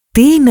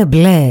Τι είναι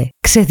μπλε,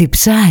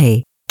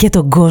 ξεδιψάει και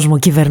τον κόσμο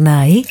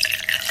κυβερνάει?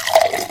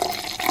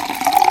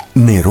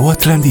 Νερό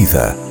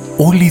Ατλαντίδα.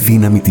 Όλη η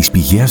δύναμη της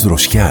πηγαίας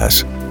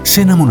δροσιάς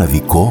σε ένα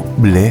μοναδικό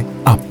μπλε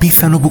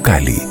απίθανο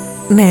μπουκάλι.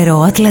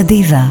 Νερό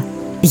Ατλαντίδα.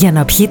 Για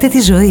να πιείτε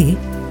τη ζωή,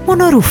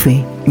 μόνο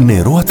ρούφι.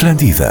 Νερό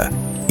Ατλαντίδα.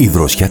 Η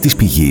δροσιά της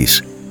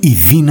πηγής, η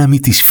δύναμη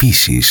της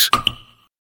φύσης.